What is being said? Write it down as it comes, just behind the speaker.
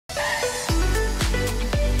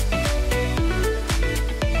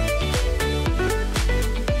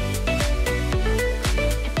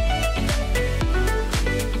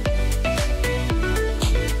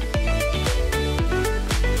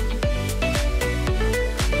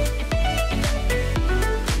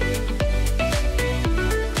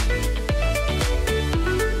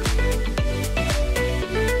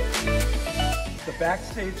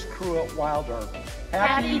teenage crew at Wild Urban.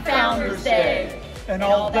 Happy Founders Day! And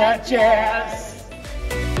all that jazz!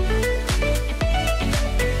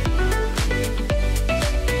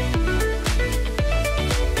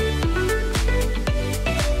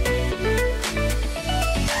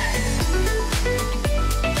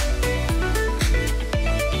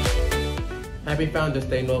 Happy Founders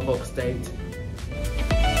Day, Norfolk State.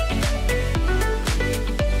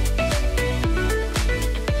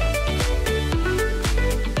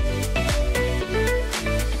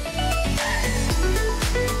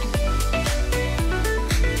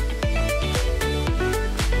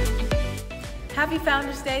 Happy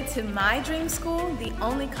Founders Day to my dream school, the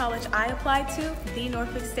only college I applied to, the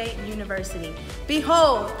Norfolk State University.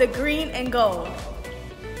 Behold, the green and gold.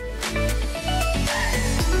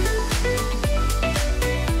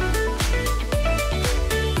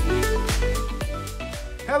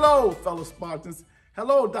 Hello, fellow Spartans.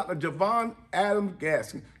 Hello, Dr. Javon Adams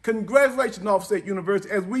Gaskin. Congratulations, Norfolk State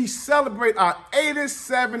University, as we celebrate our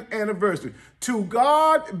 87th anniversary. To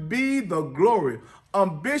God be the glory.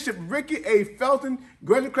 I'm Bishop Ricky A. Felton,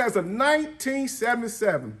 graduate class of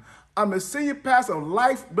 1977. I'm a senior pastor of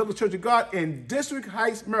Life Biblical Church of God in District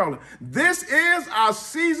Heights, Maryland. This is our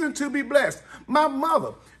season to be blessed. My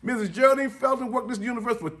mother, Mrs. Geraldine Felton, worked at this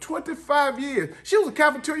university for 25 years. She was a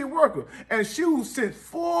cafeteria worker, and she sent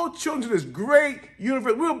 4 children to this great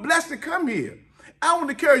university. We were blessed to come here. I want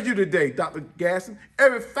to encourage you today, Dr. Gasson,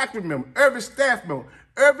 every faculty member, every staff member,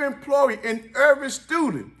 every employee, and every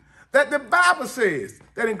student, that the Bible says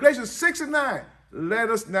that in Galatians 6:9, let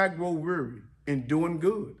us not grow weary in doing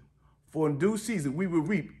good. For in due season we will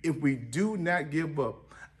reap if we do not give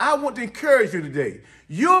up. I want to encourage you today.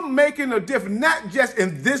 You're making a difference, not just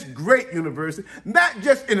in this great university, not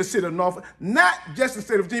just in the city of Norfolk, not just the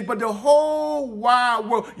state of Virginia, but the whole wide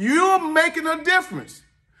world. You're making a difference.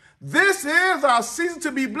 This is our season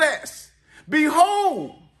to be blessed.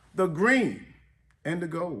 Behold the green and the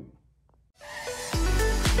gold.